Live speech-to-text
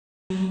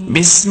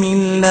بسم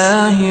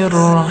الله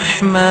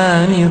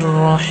الرحمن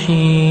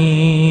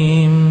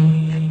الرحيم.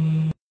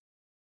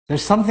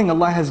 There's something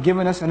Allah has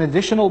given us, an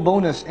additional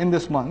bonus in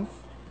this month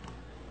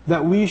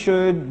that we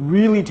should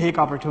really take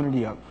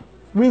opportunity of,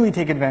 really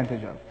take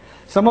advantage of.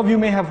 Some of you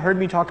may have heard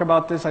me talk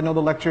about this. I know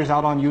the lecture is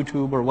out on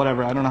YouTube or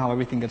whatever. I don't know how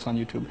everything gets on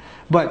YouTube.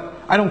 But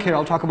I don't care,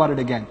 I'll talk about it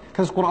again.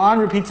 Because Quran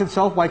repeats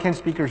itself, why can't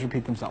speakers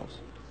repeat themselves?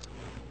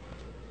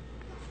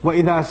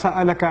 وَإِذَا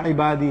سَأَلَكَ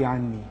عِبَادِي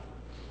عَنِّي.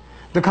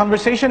 The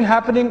conversation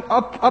happening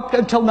up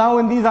until now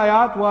in these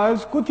ayat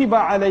was كُتِبَ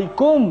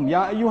عَلَيْكُمْ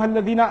يَا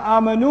أَيُّهَا الَّذِينَ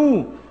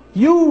آمَنُوا.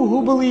 You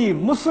who believe,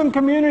 Muslim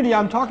community,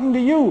 I'm talking to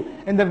you.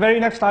 In the very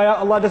next ayah,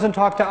 Allah doesn't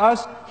talk to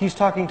us, He's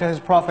talking to His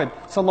Prophet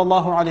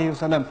sallallahu alaihi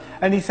wasallam.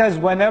 And He says,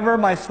 whenever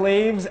my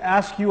slaves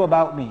ask you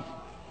about me.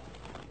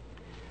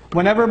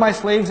 Whenever my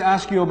slaves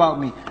ask you about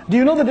me. Do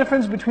you know the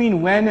difference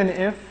between when and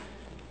if?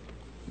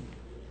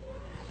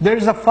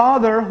 There's a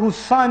father whose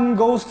son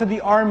goes to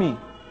the army.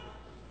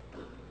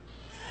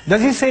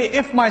 Does he say,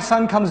 if my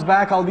son comes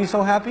back, I'll be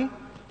so happy?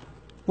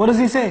 What does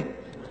he say?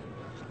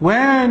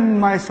 When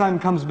my son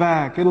comes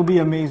back, it'll be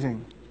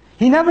amazing.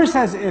 He never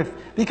says if,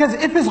 because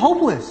if is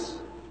hopeless.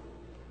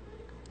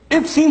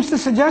 If seems to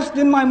suggest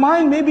in my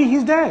mind, maybe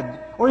he's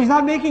dead, or he's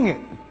not making it.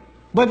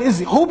 But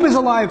his hope is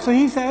alive, so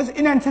he says,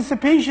 in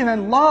anticipation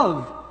and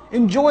love,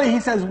 in joy, he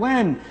says,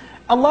 when.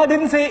 Allah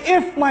didn't say,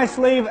 if my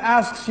slave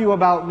asks you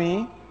about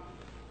me.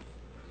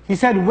 He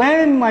said,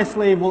 when my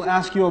slave will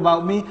ask you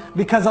about me,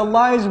 because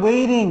Allah is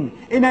waiting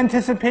in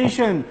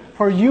anticipation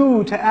for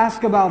you to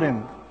ask about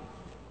Him.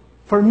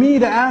 For me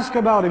to ask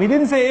about Him. He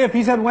didn't say if,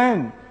 He said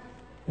when.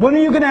 When are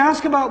you going to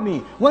ask about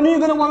me? When are you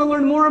going to want to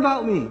learn more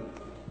about me?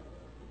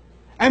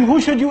 And who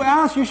should you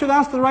ask? You should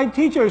ask the right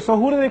teacher. So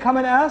who do they come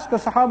and ask? The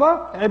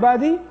Sahaba,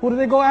 Ibadi? Who do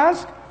they go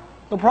ask?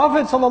 The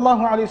Prophet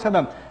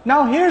ﷺ.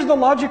 Now here's the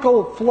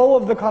logical flow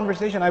of the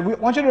conversation. I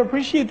want you to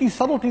appreciate these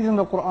subtleties in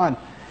the Quran.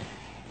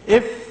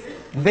 If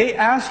they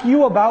ask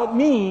you about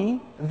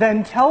me,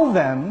 then tell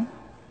them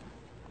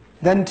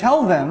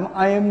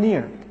I am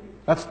near.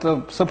 That's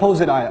the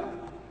supposed ayah.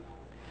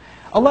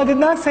 Allah did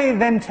not say,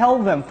 then tell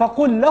them.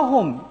 فَقُلْ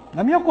لَهُمْ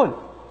لم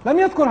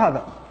يذكر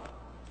هذا.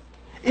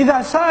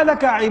 إِذَا سَأَلَكَ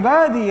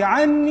عِبَادِي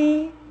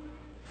عَنِّي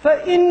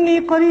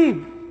فَإِنِّي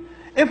قَرِيبٌ.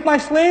 If my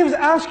slaves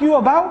ask you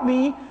about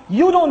me,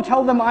 you don't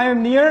tell them I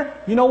am near.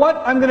 You know what?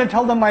 I'm going to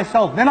tell them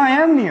myself. Then I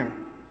am near.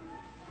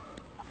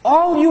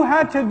 All you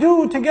had to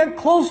do to get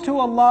close to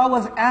Allah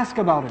was ask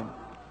about Him.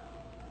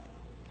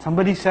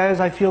 Somebody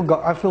says, I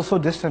feel so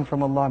distant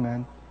from Allah,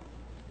 man.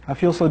 I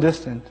feel so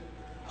distant.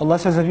 Allah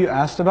says, have you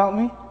asked about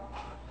me?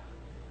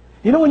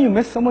 You know when you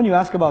miss someone, you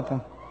ask about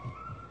them.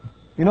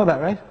 You know that,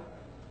 right?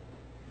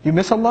 You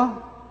miss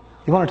Allah?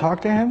 You want to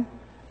talk to Him?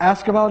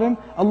 Ask about Him?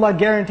 Allah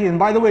guarantees. And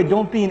by the way,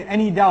 don't be in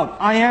any doubt.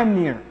 I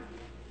am near.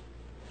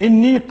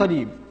 Inni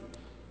qareeb.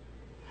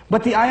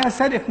 But the ayah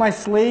said, if my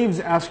slaves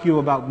ask you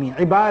about me,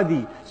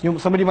 ibadi.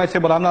 Somebody might say,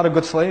 but I'm not a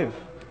good slave.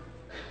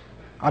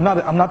 I'm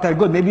not that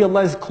good. Maybe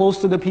Allah is close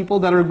to the people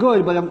that are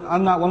good, but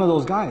I'm not one of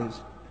those guys.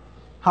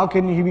 How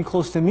can He be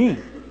close to me?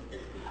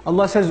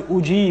 Allah says,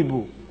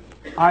 ujibu.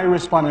 I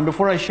respond. And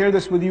before I share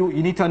this with you,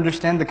 you need to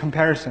understand the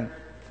comparison.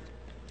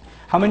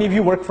 How many of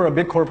you work for a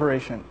big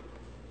corporation?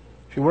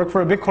 If you work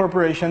for a big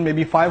corporation,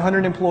 maybe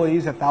 500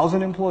 employees,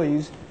 1,000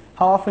 employees,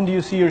 how often do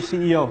you see your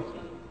CEO?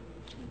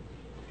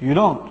 You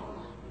don't.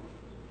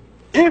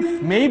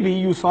 If maybe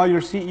you saw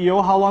your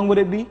CEO, how long would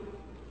it be?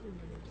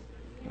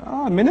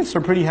 Minutes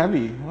are pretty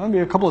heavy. Maybe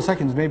a couple of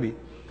seconds, maybe.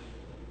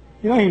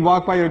 You know, he'd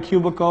walk by your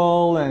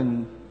cubicle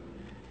and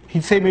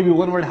he'd say maybe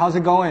one word, how's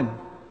it going?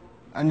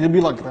 And it'd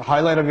be like the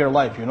highlight of your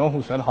life. You know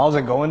who said, how's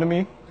it going to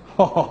me?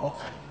 Oh,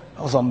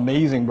 that was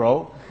amazing,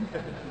 bro.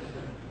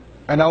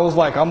 And I was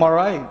like, I'm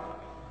alright.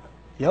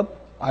 Yep,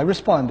 I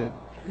responded.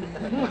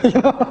 You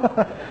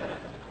know?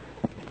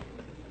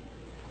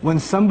 When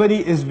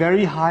somebody is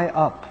very high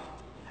up,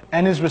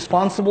 and is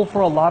responsible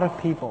for a lot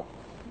of people,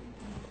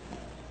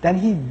 then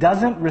he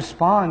doesn't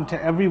respond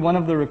to every one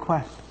of the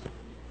requests.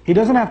 He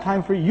doesn't have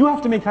time for you. You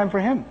have to make time for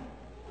him.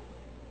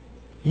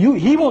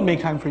 He won't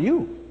make time for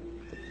you.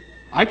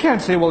 I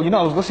can't say, well, you know,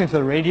 I was listening to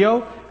the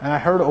radio and I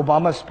heard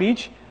Obama's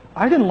speech.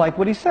 I didn't like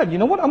what he said. You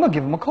know what? I'm going to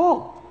give him a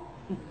call.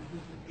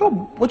 Yo,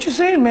 what you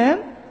saying,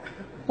 man?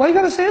 Why you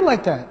got to say it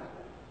like that?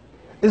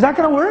 Is that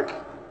going to work?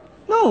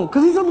 No,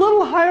 because he's a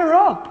little higher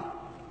up.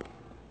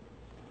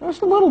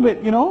 Just a little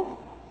bit, you know.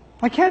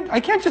 I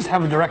can't just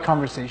have a direct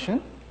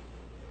conversation.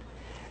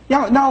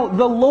 Yeah, now,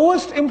 the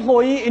lowest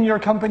employee in your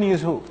company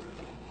is who?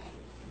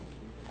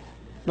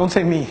 Don't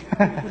say me.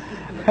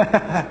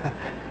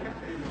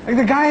 Like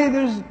the guy,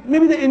 there's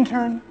maybe the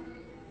intern,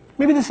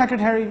 maybe the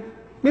secretary,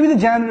 maybe the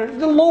janitor,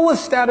 the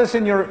lowest status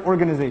in your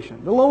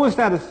organization, the lowest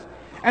status.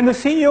 And the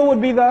CEO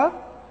would be the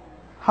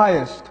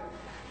highest.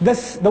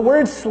 The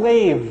word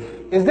slave,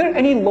 is there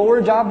any lower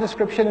job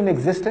description in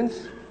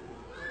existence?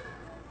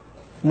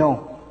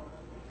 No.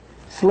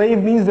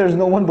 Slave means there's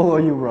no one below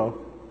you, bro.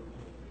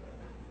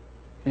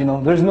 You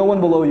know, there's no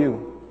one below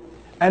you.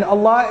 And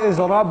Allah is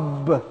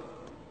Rabb,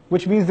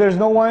 which means there's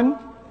no one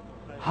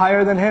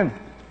higher than Him.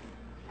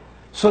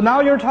 So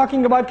now you're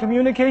talking about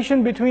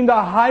communication between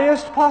the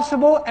highest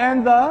possible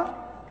and the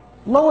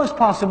lowest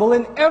possible.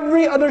 In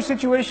every other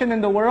situation in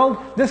the world,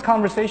 this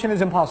conversation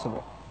is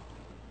impossible.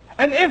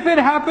 And if it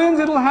happens,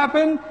 it'll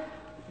happen.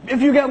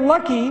 If you get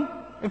lucky,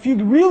 if you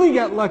really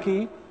get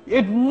lucky,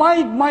 it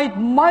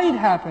might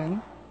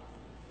happen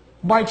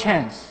by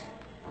chance.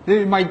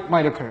 It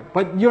might occur.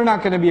 But you're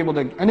not going to be able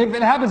to, and if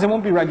it happens, it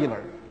won't be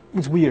regular.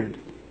 It's weird.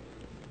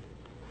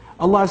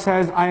 Allah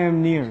says, I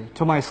am near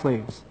to my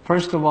slaves.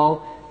 First of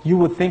all, you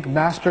would think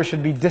master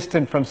should be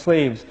distant from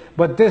slaves.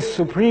 But this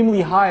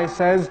supremely high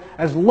says,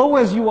 as low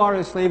as you are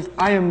as slaves,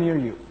 I am near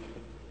you.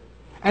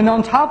 And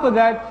on top of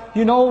that,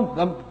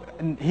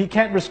 He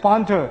can't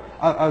respond to,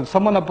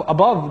 someone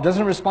above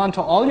doesn't respond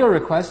to all your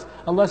requests.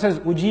 Allah says,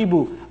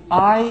 Ujibu,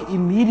 I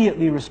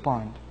immediately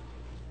respond.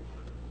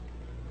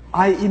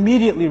 I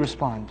immediately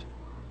respond.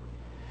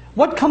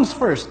 What comes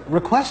first,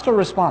 request or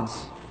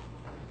response?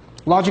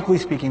 Logically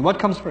speaking, what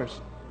comes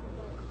first?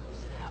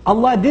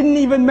 Allah didn't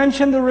even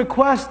mention the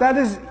request. That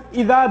is,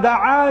 إِذَا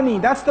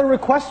دَعَانِي. That's the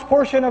request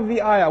portion of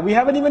the ayah. We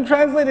haven't even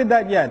translated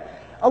that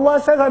yet.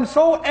 Allah says, I'm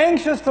so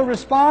anxious to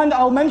respond,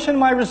 I'll mention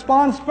my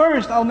response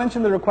first, I'll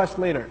mention the request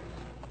later.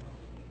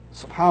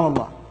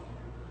 SubhanAllah.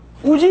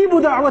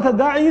 Ujibu da'wat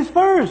ad-da'i is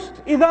first.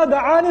 إِذَا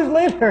دَعَانِ is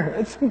later.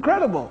 It's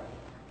incredible.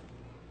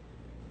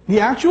 The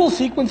actual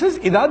sequence is,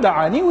 إِذَا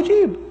دَعَانِ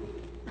ujib.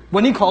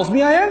 When He calls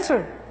me, I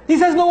answer. He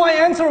says, no, I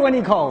answer when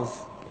He calls.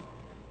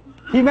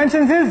 He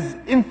mentions His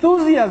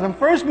enthusiasm.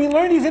 First we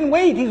learned He's in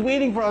wait. He's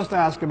waiting for us to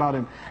ask about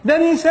Him.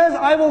 Then He says,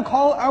 I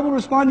will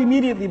respond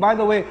immediately. By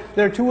the way,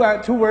 there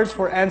are two words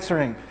for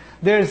answering.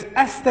 There's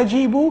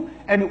astajibu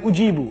and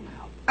ujibu.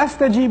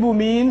 Astajibu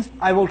means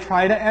I will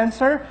try to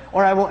answer,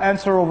 or I will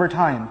answer over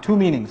time. Two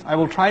meanings. I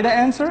will try to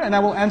answer and I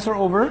will answer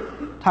over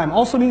time.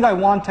 Also means I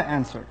want to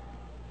answer.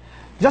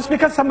 Just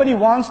because somebody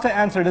wants to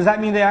answer, does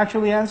that mean they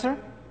actually answer?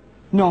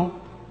 No.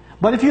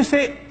 But if you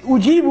say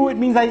ujibu, it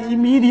means I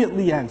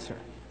immediately answer.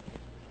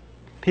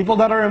 People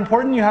that are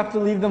important, you have to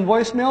leave them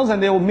voicemails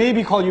and they will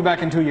maybe call you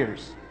back in 2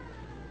 years.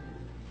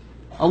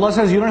 Allah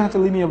says, you don't have to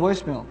leave me a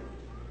voicemail.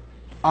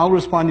 I'll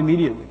respond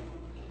immediately.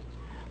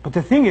 But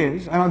the thing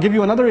is, and I'll give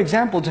you another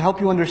example to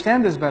help you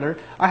understand this better,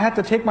 I had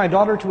to take my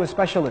daughter to a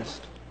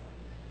specialist.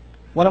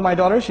 One of my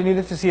daughters, she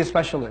needed to see a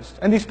specialist.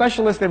 And these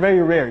specialists, they're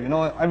very rare.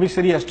 Every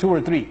city has 2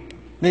 or 3,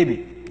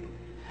 maybe.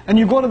 And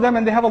you go to them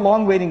and they have a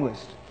long waiting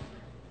list.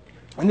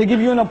 And they give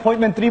you an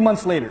appointment 3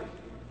 months later.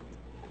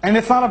 And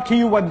it's not up to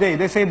you what day.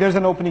 They say there's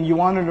an opening, you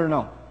want it or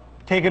no.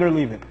 Take it or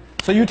leave it.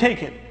 So you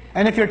take it.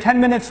 And if you're 10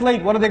 minutes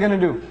late, what are they going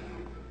to do?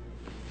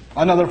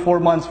 Another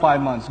 4 months,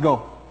 5 months,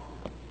 go.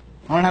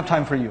 I don't have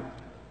time for you.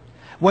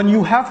 When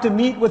you have to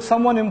meet with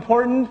someone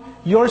important,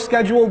 your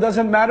schedule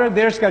doesn't matter,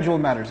 their schedule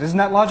matters. Isn't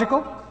that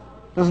logical?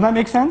 Doesn't that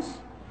make sense?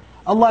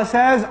 Allah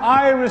says,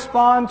 I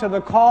respond to the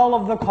call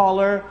of the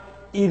caller,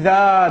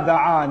 إِذَا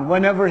دَعَانِ,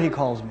 whenever he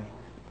calls me.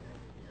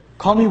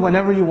 Call me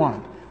whenever you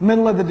want.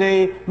 Middle of the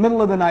day,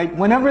 middle of the night,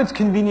 whenever it's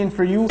convenient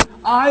for you,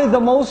 I, the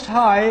Most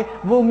High,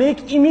 will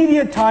make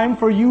immediate time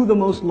for you, the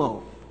Most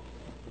Low.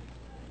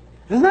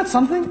 Isn't that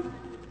something?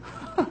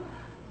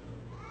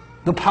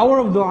 The power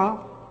of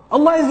dua.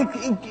 Allah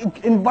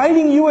is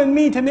inviting you and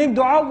me to make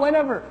dua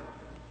whenever.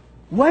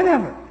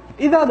 Whenever.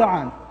 إِذَا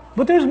دَعَانِ.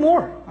 But there's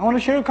more. I want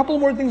to share a couple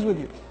more things with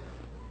you.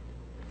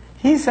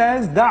 He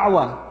says,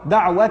 da'wa,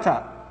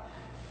 da'wata.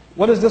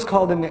 What is this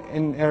called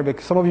in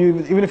Arabic? Some of you,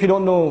 even if you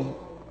don't know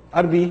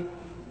Arabic,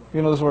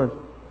 you know this word.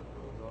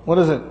 What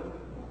is it?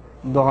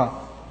 Dua.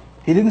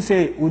 He didn't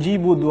say,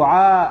 ujibu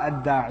du'a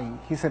ad-da'i.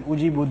 He said,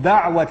 ujibu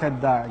da'wat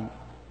ad-da'i.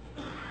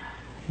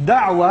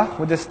 Da'wah,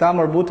 with this ta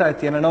marbuta at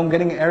the end. I know I'm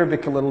getting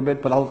Arabic a little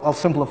bit, but I'll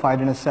simplify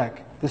it in a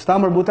sec. This ta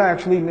marbuta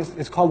actually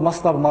is called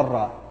masdar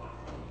marra.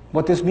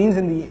 What this means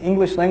in the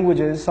English language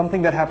is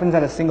something that happens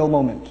at a single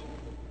moment.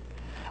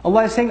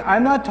 Allah is saying,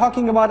 I'm not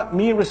talking about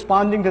me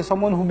responding to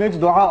someone who makes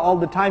dua all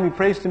the time, he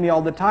prays to me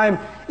all the time.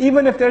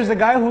 Even if there's a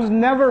guy who's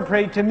never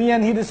prayed to me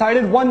and he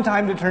decided one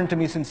time to turn to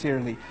me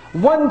sincerely.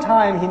 One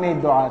time he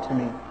made dua to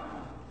me.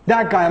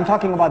 That guy, I'm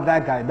talking about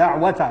that guy,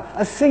 da'wata,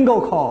 a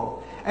single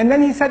call. And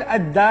then he said,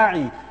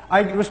 ad-da'i, I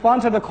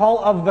respond to the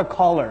call of the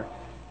caller.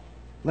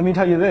 Let me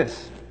tell you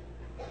this.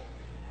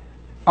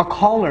 A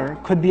caller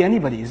could be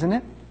anybody, isn't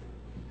it?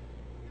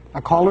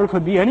 A caller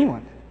could be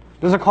anyone.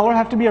 Does a caller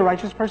have to be a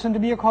righteous person to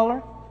be a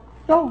caller?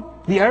 No.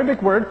 The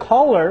Arabic word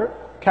caller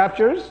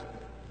captures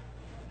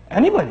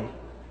anybody.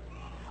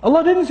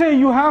 Allah didn't say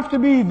you have to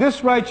be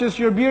this righteous,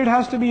 your beard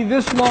has to be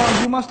this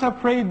long, you must have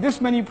prayed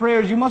this many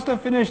prayers, you must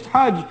have finished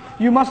Hajj,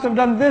 you must have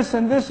done this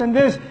and this and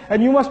this,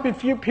 and you must be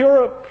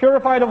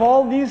purified of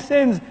all these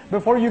sins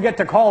before you get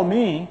to call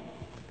me.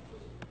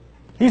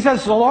 He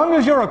says, so long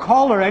as you're a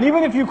caller, and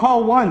even if you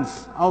call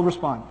once, I'll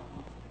respond.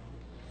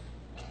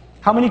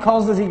 How many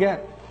calls does he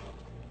get?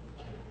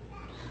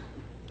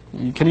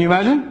 Can you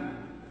imagine?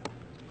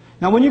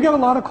 Now when you get a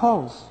lot of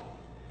calls,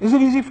 is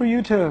it easy for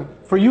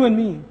you and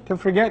me, to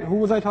forget who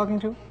was I talking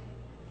to?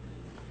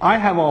 I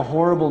have a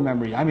horrible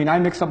memory. I mean, I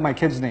mix up my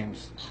kids'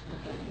 names.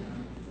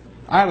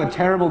 I have a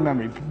terrible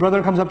memory.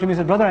 Brother comes up to me and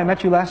says, brother, I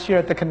met you last year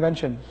at the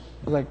convention.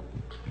 I was like,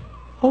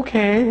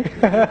 okay.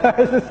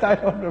 I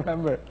don't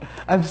remember.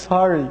 I'm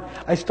sorry.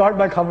 I start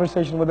my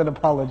conversation with an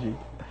apology.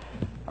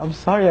 I'm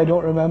sorry, I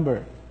don't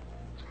remember.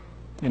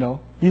 You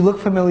know, you look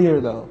familiar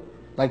though,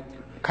 like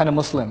kind of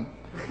Muslim.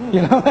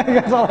 You know,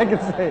 that's all I can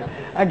say.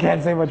 I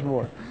can't say much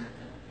more.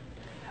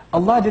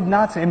 Allah did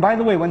not say, and by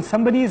the way, when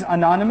somebody is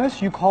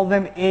anonymous, you call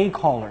them a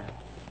caller.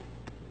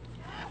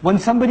 When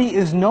somebody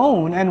is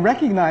known and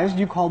recognized,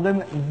 you call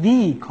them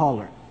the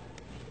caller.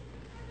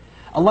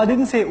 Allah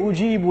didn't say,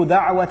 أُجِيبُ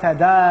دَعْوَةَ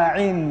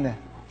دَاعٍ.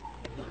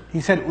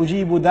 He said,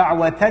 أُجِيبُ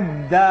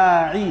دَعْوَةَ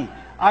الدَّاعِ.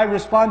 I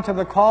respond to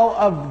the call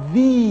of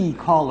the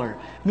caller.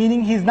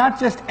 Meaning he's not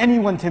just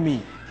anyone to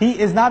me. He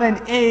is not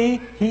an A,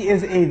 he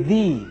is a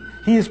the.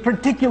 He is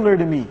particular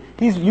to me.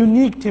 He's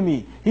unique to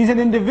me. He's an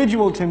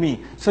individual to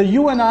me. So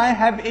you and I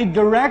have a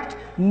direct,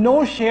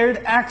 no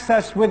shared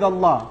access with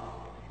Allah,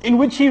 in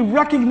which He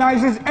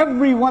recognizes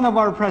every one of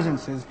our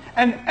presences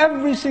and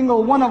every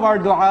single one of our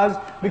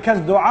du'as, because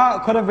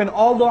du'a could have been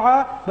all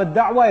du'a, but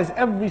da'wah is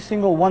every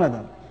single one of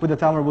them, with the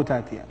ta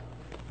marbutatiyah.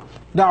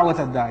 Da'wat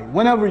ad-da'i,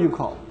 whenever you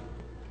call.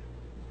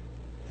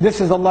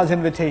 This is Allah's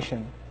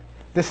invitation.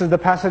 This is the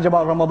passage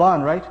about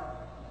Ramadan, right?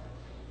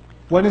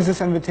 When is this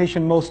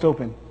invitation most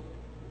open?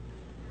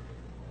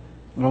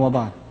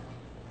 Ramadan.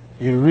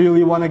 You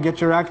really want to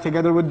get your act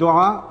together with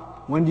dua?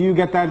 When do you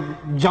get that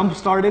jump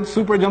started,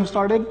 super jump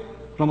started?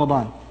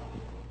 Ramadan.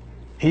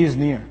 He is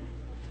near.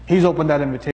 He's opened that invitation.